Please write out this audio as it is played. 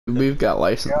We've got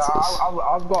licenses. Yeah,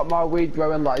 I've got my weed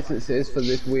growing licenses for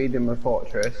this weed in my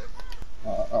fortress.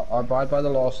 I abide by the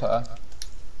law, sir.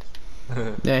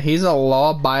 Yeah, he's a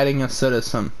law-abiding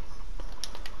citizen.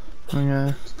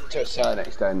 Okay. To a certain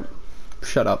extent.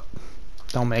 Shut up.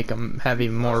 Don't make him have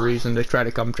even more reason to try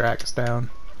to come track us down.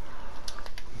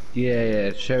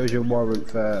 Yeah, show us your warrant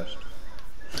first.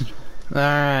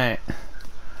 Alright.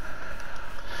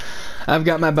 I've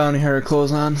got my bounty hunter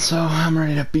clothes on, so I'm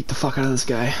ready to beat the fuck out of this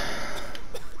guy.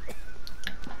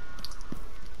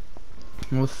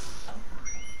 Who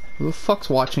the fuck's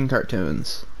watching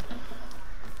cartoons?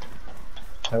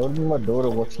 I would be my daughter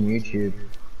watching YouTube.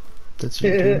 That's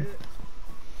YouTube.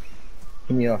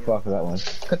 Give me a fuck for that one.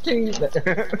 Continue.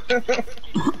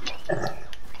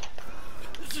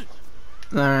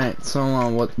 Alright,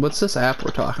 so what's this app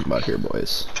we're talking about here,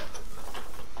 boys?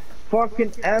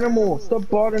 Fucking animal! Stop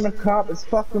bothering a cop. It's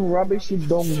fucking rubbish, you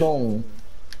dong dong.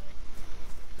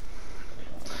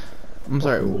 I'm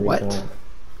sorry, what?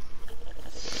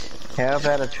 How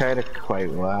about a trade? Wait,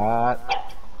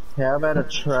 what? How about a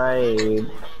trade?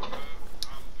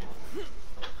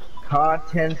 Car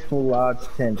tents for large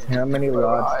tents. How many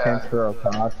large tents for a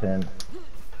car tent?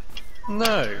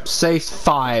 No. Say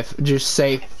 5. Just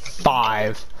say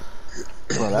 5.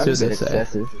 Well, that's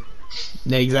excessive.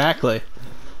 Exactly.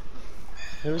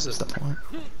 Who is this?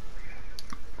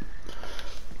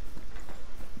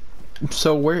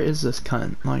 So where is this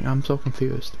cunt? Like, I'm so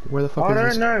confused. Where the fuck I is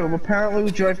this? don't know. Apparently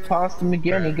we drove past him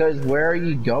again. He goes, "Where are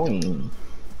you going?"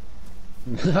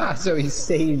 So he's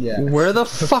seen you. Where the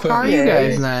fuck are you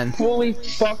guys then? Fully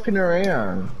fucking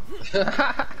around.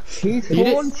 He's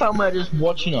fallen somewhere just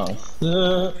watching us.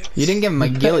 You didn't give him a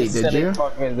ghillie, did you?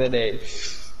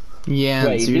 Yeah,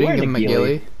 Wait, so you didn't give him a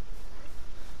ghillie.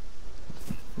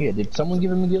 Yeah, did someone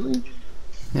give him a ghillie?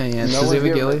 Yeah, No does he have a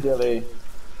one ghillie? give him a ghillie.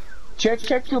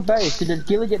 Check your base. Did the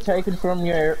ghillie get taken from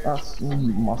your... you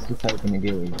must have taken a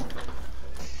ghillie.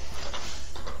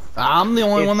 I'm the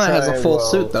only one that has a full well.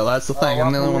 suit, though. That's the thing.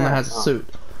 I'm the only one that has a suit.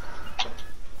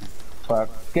 Fuck,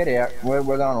 get out. We're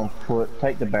going on foot.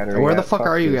 Take the battery Where the out. fuck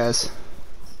are you this.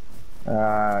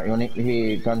 guys? You want to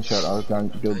hear gunshot? I was going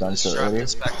to do a gunshot earlier.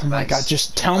 Oh my god,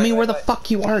 just tell me where the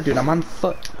fuck you are, dude. I'm on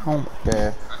foot. Oh.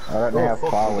 Yeah, I don't know how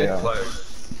far we are.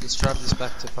 Let's drive this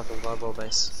back to fucking Global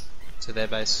base. To their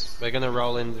base. We're gonna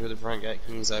roll in through the front gate.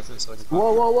 Can you open it so I can...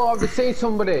 Whoa, I've just seen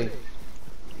somebody.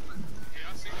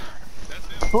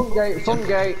 Front gate, front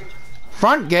gate.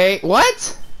 Front gate?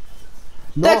 What?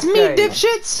 That's me, North gate.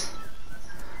 dipshits!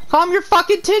 Calm your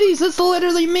fucking titties. That's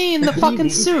literally me in the fucking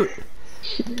suit.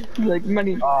 Like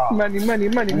money.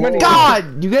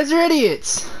 God, you guys are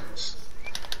idiots.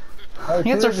 Oh,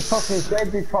 Hands there's are a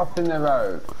fucking dead crossing the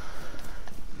road.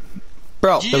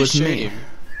 Bro, Did that you was shoot me. him?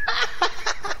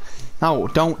 No,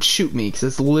 don't shoot me, because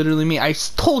it's literally me. I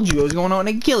told you I was going on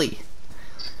a ghillie.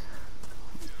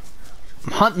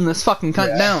 I'm hunting this fucking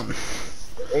cunt down.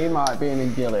 He might be in a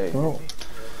ghillie. Oh.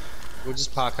 We'll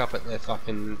just park up at their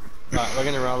fucking... Right, we're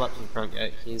gonna roll up to the front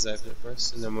gate. Can you open it for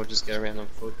us? And then we'll just go around on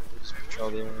foot. We'll just patrol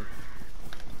the area.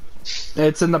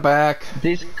 It's in the back.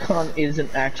 This cunt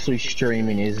isn't actually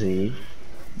streaming, is he?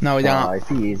 No, we don't. If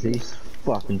he is, he's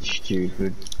fucking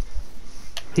stupid.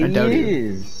 He I doubt it.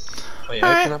 is. Wait,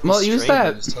 Alright, open up well, his use stream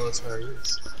that. and just tell us where he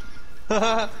is.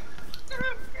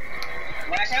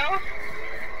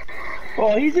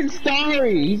 Oh, he's in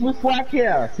Starry. He's with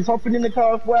Whackhouse. He's hopping in the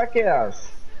car with Whackhouse.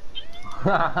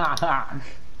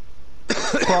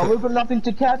 Well, we've got nothing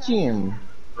to catch him.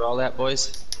 Roll out,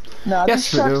 boys. No, Yes,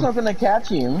 this we truck's do. not gonna catch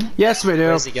him. Yes, we do.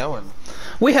 Where's he going?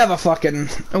 We have a fucking...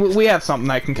 We have something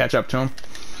that can catch up to him.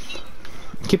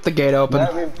 Keep the gate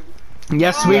open.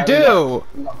 Yes, we do!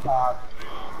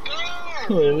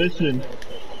 Hey, listen.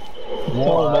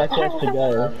 Tell him Whackhouse to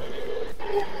go.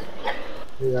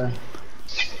 Yeah.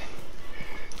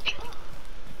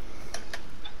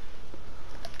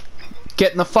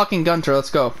 Get in the fucking gunter, let's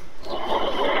go. Knock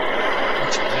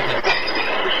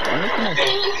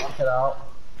it out.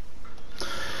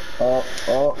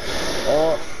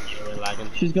 Oh. Really lagging.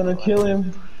 She's gonna kill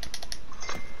him.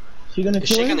 She gonna Is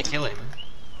kill she him? gonna kill him?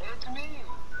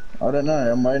 I don't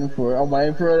know. I'm waiting for her. I'm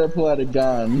waiting for her to pull out a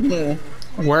gun.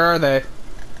 Where are they?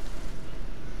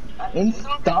 In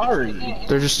Starry.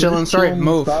 They're just chilling. Sorry, chilling in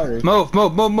move. Starry. Move.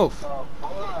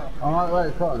 Alright,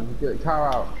 wait, come on. Get the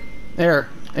car out. There.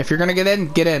 If you're gonna get in,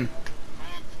 get in.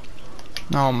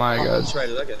 Oh my god. Just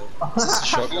ready to look at him. Is this a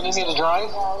shotgun?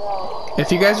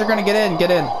 If you guys are gonna get in, get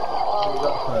in.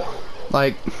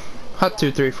 Like, hut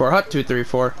 2, 3, 4. Hut 2, 3,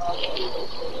 4.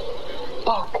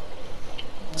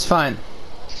 It's fine.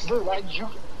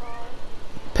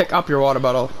 Pick up your water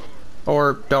bottle.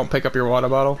 Or don't pick up your water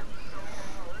bottle.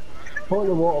 Put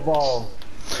the water ball.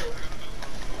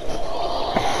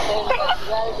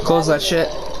 Close that shit.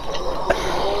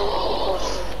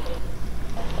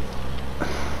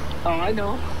 Oh, I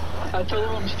know. I told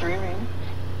him I'm streaming.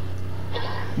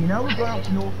 You know we're going up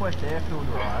to Northwest Airfield,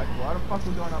 right? Why the fuck are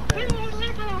we going up there?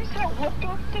 What the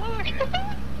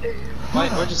fuck?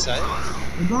 Wait, what'd you say?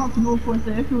 We're going up to Northwest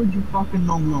Airfield, you fucking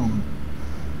long.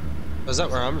 Was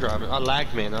that where I'm driving? I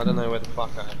lagged, man. I don't know where the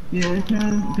fuck I am. Yeah,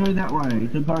 go that way.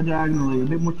 So go diagonally, a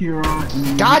bit more to your right.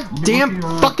 And God a bit more damn to your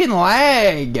right. fucking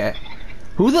lag!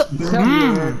 Who the?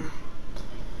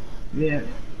 Yeah.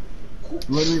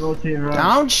 Literally go to your right.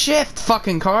 Downshift,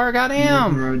 fucking car, There's a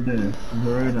goddamn! road there. There's a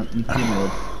road up. You see the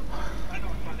road.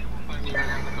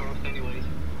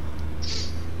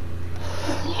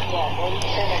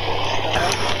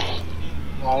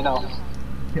 I know.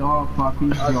 Oh fuck,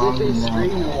 he's driving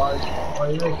now.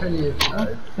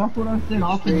 That's what I said,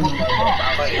 I'll think what the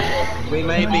fuck. We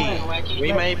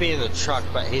may be in the truck,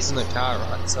 but he's in the car,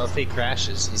 right? So if he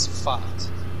crashes, he's fucked.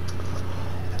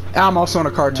 I'm also in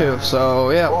a car too, so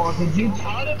yeah. Oh, did you?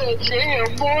 Out of that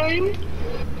jam, boy!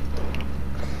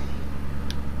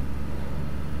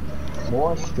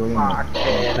 More streaming. Fuck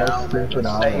yeah, so stupid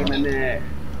there.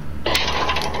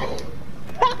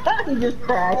 He just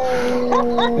crashed.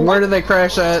 Where did they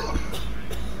crash at?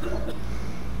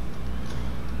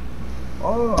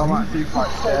 Oh, I'm actually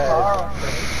fucked dead.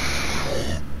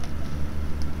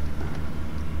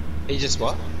 He just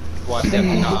what? Wiped out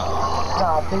the car.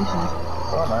 Nah, I think he's...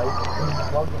 Oh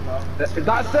no,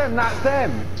 that's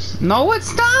them! No,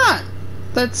 it's not!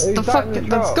 That's Who's the that in fucking. the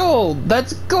That's truck? gold!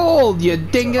 That's gold, you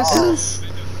dinguses!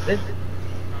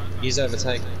 He's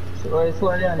overtaken. Slow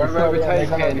down, We're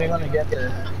overtaken. They're gonna get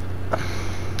there.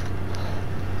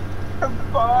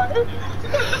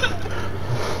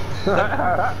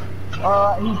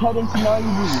 Alright, he's heading to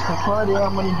Navy, so slow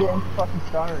down when you get into fucking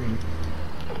Starry.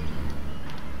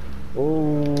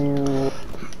 Ooh.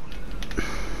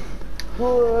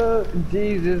 What?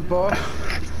 Jesus, boss.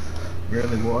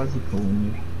 Really, what is he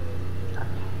calling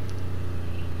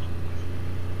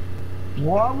you?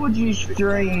 Why would you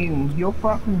stream? You're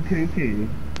fucking cuckoo.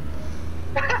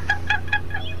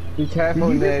 Be careful,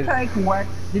 Did you Ned. just take whack?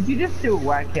 Did you just steal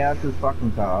Whack House's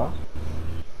fucking car?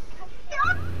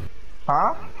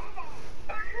 Huh?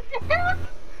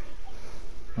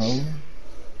 Oh.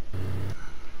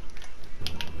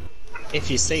 If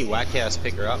you see Whackhouse,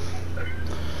 pick her up.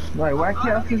 Wait, Whack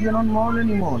House isn't online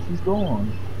anymore. She's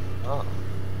gone. Oh.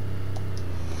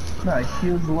 No, she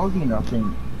was logging, I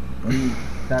think.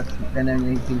 And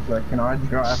then he's like, "Can I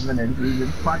drive?" And then she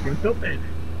just fucking took it.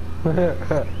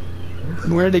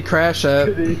 Where did he crash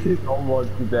at? This is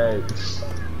almost today.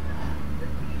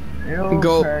 You're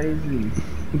Go. crazy.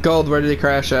 Gold, where did he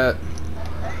crash at?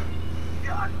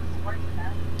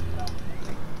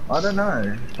 I don't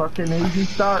know. Fucking easy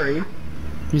story.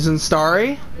 He's in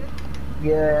Starry?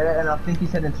 Yeah, and I think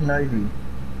he's heading to Novi.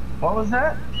 What was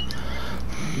that?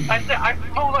 I said, I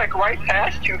flew like right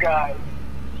past you guys.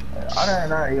 I don't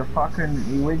know.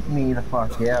 You wigged me the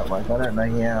fuck out. Like I don't know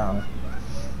how,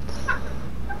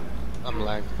 I'm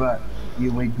lagged. but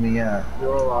you wigged me out.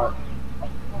 You're alright.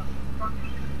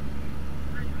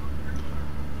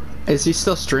 Is he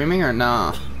still streaming or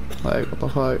nah? Like, what the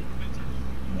fuck?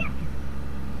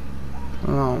 I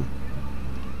don't know.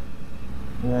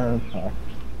 Yeah, okay.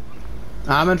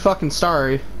 I'm in fucking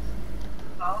Starry.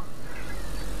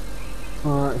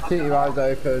 Alright, keep your eyes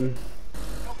open.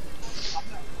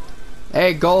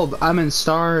 Hey, Gold, I'm in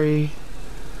Starry.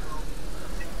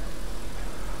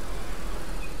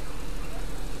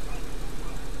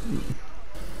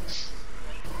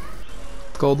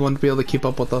 Gold wouldn't be able to keep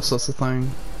up with us, that's the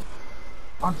thing.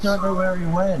 I don't know where he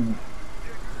went.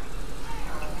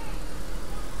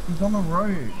 He's on the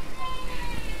road.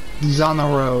 He's on the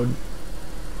road.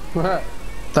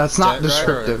 That's not Dirt road or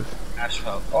descriptive.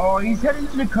 Asphalt. Oh, he's heading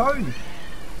to the coast.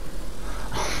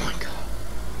 Oh my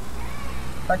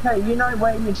god. Okay, you know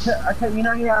where you okay, you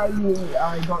know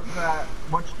how you got the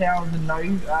watchtowers in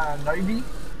Novi?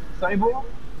 Sobor?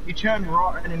 You turn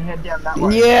right and then head down that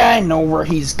way. Yeah, I know where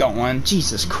he's going.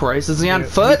 Jesus Christ. Is he on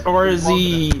foot or is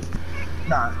he...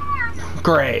 No.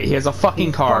 Great, he has a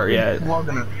fucking car fucking yet.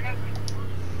 flogging it.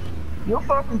 You're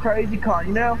fucking crazy, car.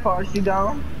 You know how fast you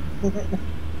going?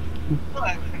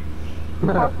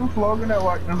 Fucking flogging it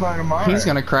like there's no tomorrow. He's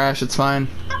gonna crash, it's fine.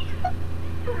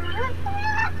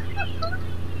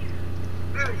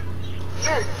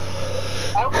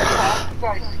 I was passing you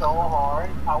guys so hard,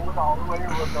 I went all the way to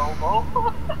Lenovo.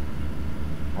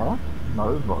 What?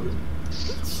 Novo.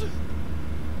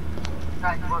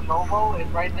 Like Lenovo is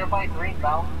right there by Green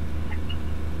Mountain.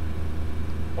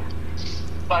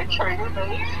 By Trader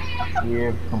Base.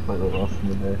 You've completely lost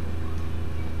me there.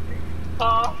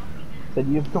 Said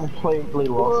you've completely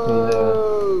lost me there.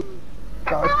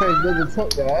 That was crazy. There's a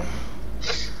truck there.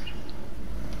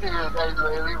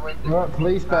 We're at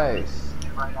police base.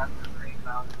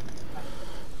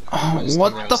 Oh,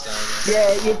 what the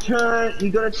Yeah, you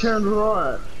gotta turn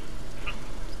right.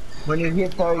 When you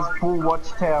hit those 4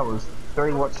 watchtowers,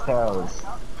 3 watchtowers.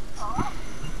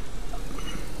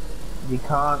 You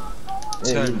can't...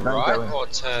 you Turn don't right go in. or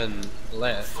turn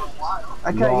left? Okay,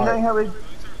 Right. you know how we...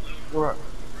 Right.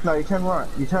 No, you turn right.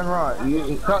 You turn right.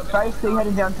 You basically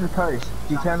heading down to the coast.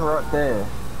 You turn right there.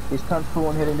 This cunt's full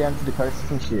on heading down to the coast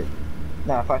and shit.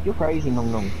 Nah, fuck, you're crazy,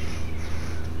 Nong Nong.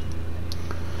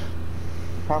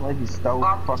 I can't believe you stole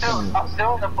I'm fucking...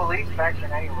 still in the police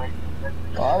faction anyway.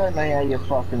 I don't know how you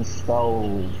fucking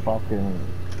stole fucking...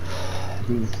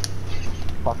 These...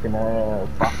 fucking,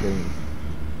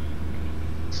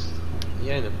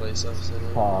 You ain't a police officer.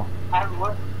 No? car.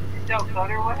 What? You tell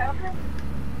Cutter what happened?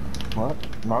 What?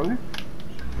 No?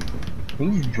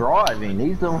 He's driving.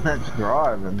 He's the one that's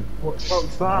driving. What the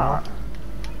fuck's that?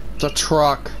 It's a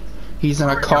truck. He's in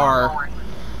a car.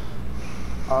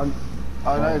 I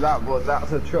know that, but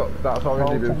that's a truck. That's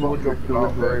obviously been fucked up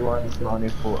delivery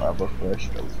 194 upper first.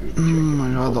 Oh my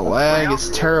god, the lag is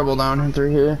terrible down through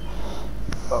here.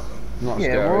 Not Yeah,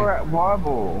 scary. we're at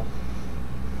Bible.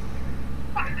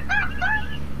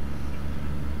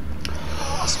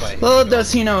 This way. Little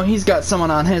does he know he's got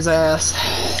someone on his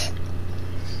ass.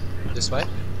 This way?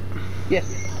 Yes.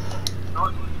 You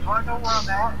wanna know where I'm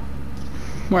at?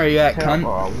 Where are you at, cunt?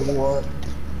 Oh, what?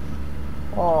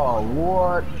 Oh,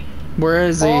 what? Where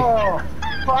is he? Oh,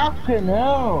 fucking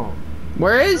hell.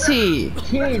 Where is he?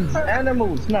 Kids,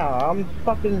 animals. No, I'm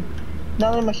fucking...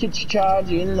 None of my shit's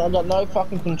charging. I got no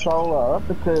fucking controller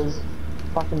because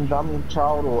fucking dumb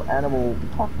child or animal.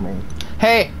 Fuck me.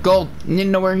 Hey, Gold. You need to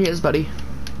know where he is, buddy.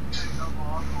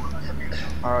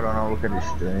 I don't know. Look at his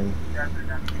stream.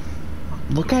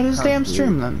 Look at his damn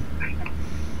stream then.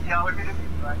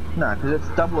 No, because it's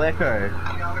double echo.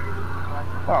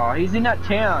 Oh, he's in that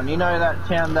town. You know that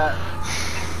town that...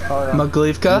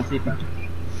 Maglivka?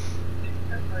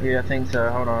 Yeah, I think so.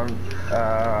 Hold on.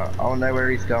 I'll know where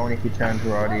he's going if he turns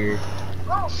right here.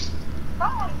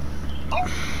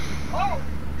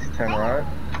 Just turn right.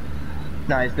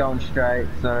 No, he's going straight,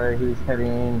 so he's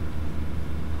heading...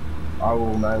 I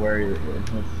will know where he is.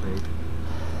 Let's see.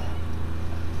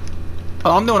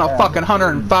 Oh, I'm doing a fucking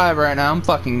 105 right now. I'm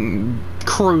fucking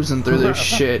cruising through this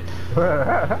shit.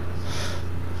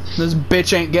 This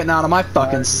bitch ain't getting out of my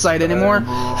fucking sight anymore.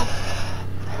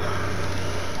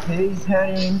 He's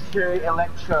heading to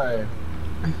Electro.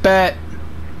 Bet.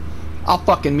 I'll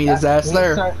fucking meet his ass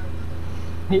there.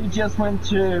 He just went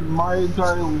to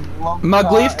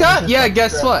Maglivka? Yeah,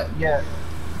 guess what? Yeah.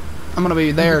 I'm gonna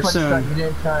be there soon. He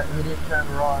didn't turn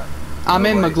right. I'm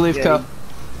in Maglivka. Yeah,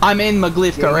 I'm in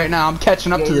Maglivka right now. I'm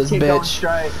catching up to this bitch.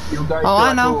 Oh,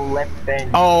 I know.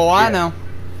 Oh, I know.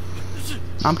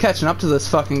 I'm catching up to this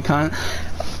fucking cunt.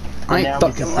 I ain't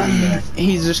fucking.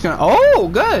 He's just gonna. Oh,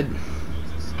 good.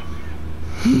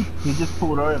 He just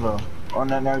pulled over. Oh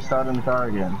no, now he's starting the car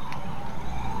again.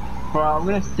 Bro, I'm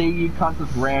gonna see you cunt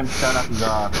just ram shut up his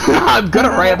ass. I'm gonna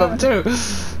ram him too.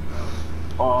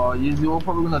 Oh, you're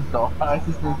probably gonna die.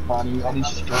 This is funny, and he's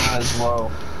strong as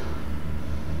well.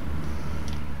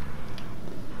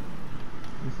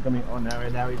 This is gonna be. Oh no,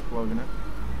 now he's flogging it.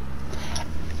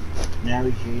 Now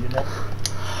he's shooting it.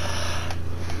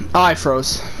 I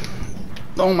froze.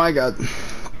 Oh my god.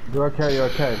 You're okay, you're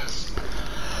okay.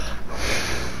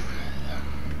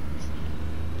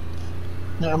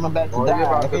 No, I'm about to Why die. are you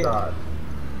about to die?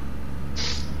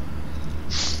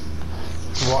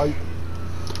 Why?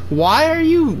 Why are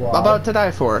you about to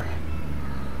die for?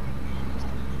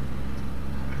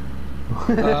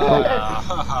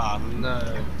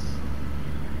 No.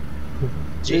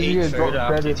 Did you Did eat you food got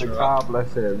after fed in you the threw car, up?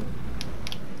 bless him.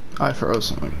 I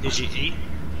froze. Did you eat?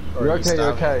 Or You're are you okay,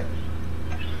 you're starving? okay.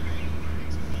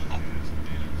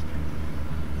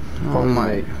 Oh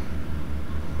my.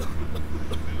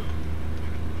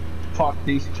 Fuck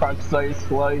these trucks so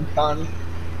slow, cunt.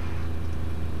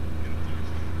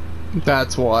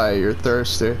 That's why you're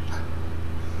thirsty.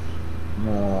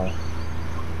 No.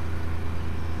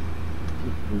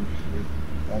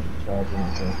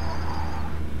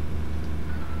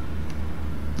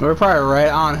 We're probably right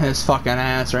on his fucking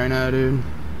ass right now, dude.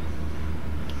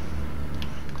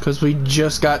 Cause we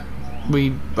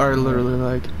are literally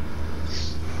like.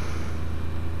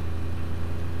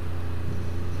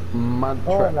 Mud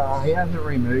Oh trap. no, he hasn't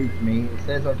removed me. It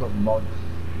says I've got mods.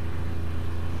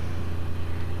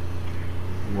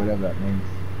 Whatever that means.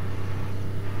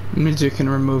 Means you can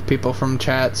remove people from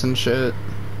chats and shit.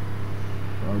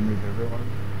 Remove everyone.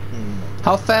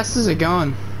 How fast is it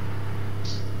going?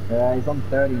 He's on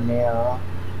 30 now.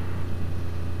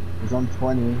 He's on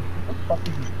 20. What the fuck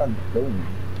is this guy doing?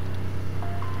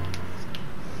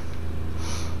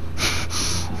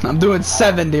 I'm doing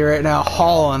 70 right now,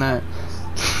 hauling it.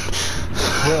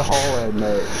 We're hauling,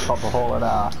 mate. Pop a hole in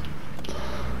ass.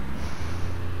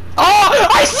 Oh!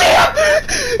 I see him!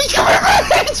 Come here,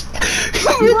 bitch!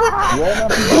 Come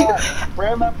here!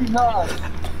 Ram up his nuts.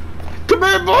 Come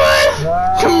here, boy!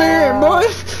 Come here, boy!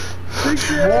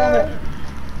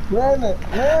 Ram it.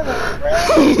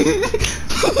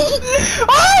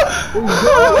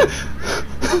 Oh!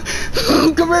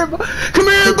 Come here, boy! Come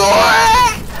here,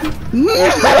 boy!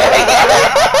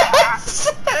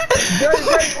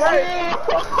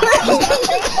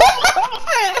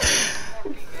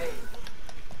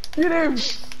 Get him!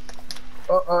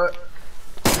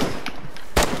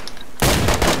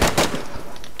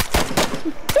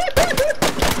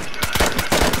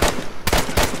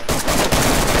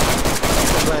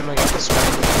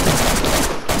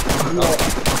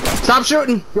 Stop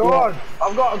shooting! God,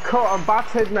 I've got a cut. I'm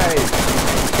battered, mate.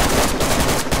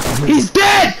 He's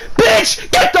dead!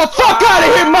 Bitch! Get the fuck out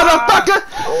of here, motherfucker!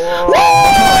 Woo!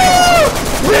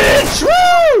 Bitch!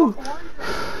 Woo!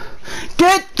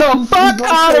 Get the fuck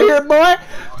out of here, boy!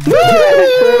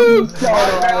 Woo!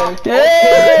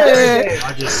 Yeah!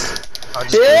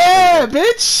 Yeah,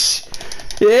 bitch!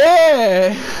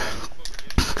 Yeah!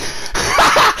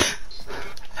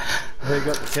 Who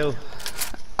got the kill?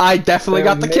 I definitely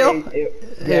got the kill.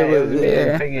 It was me,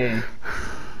 thingy.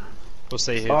 We'll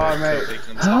see who. Oh, mate.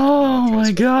 Oh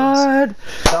my god!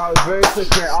 That was very quick,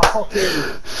 mate.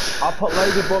 I put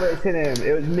loads of bullets in him.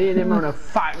 It was me and him on a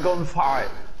fat gunfight.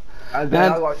 And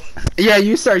then I got... Yeah,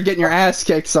 you started getting your ass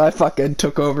kicked, so I fucking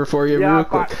took over for you real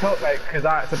quick. Yeah, I backed up, mate, because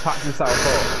I had to patch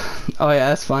myself up. Oh yeah,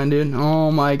 that's fine, dude.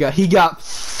 Oh my god, he got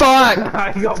fucked!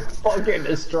 I got fucking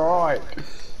destroyed.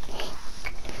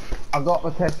 I got my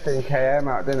testing KM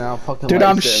out, didn't I? Fucking dude,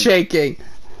 I'm laced him. shaking.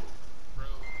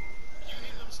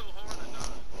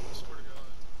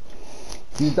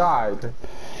 You died.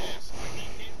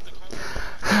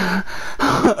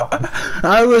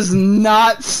 I was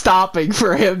not stopping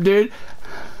for him, dude.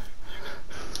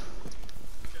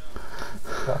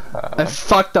 I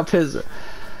fucked up his...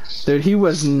 Dude, he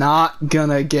was not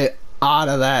gonna get out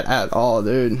of that at all,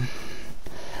 dude.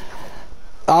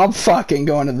 I'm fucking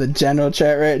going to the general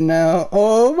chat right now.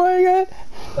 Oh my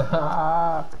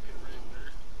god.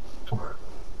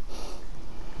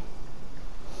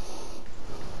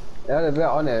 Yeah, a bit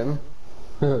on him.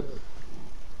 You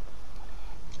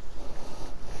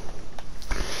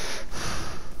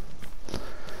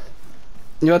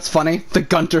know what's funny? The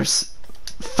Gunter's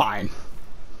fine.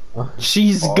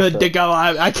 She's Awesome. good to go.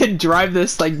 I can drive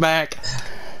this thing back.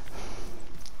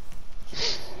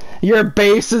 Your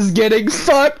base is getting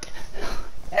fucked.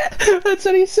 That's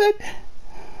what he said.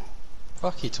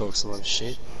 Fuck, he talks a lot of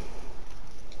shit.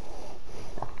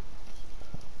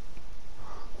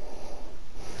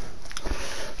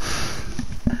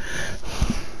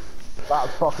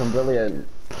 That's fucking brilliant.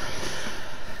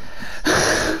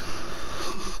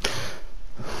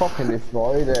 Fucking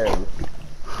destroyed him.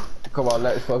 Come on,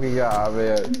 let's fucking get out of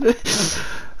here.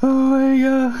 Oh my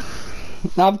god.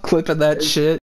 I'm clipping that shit.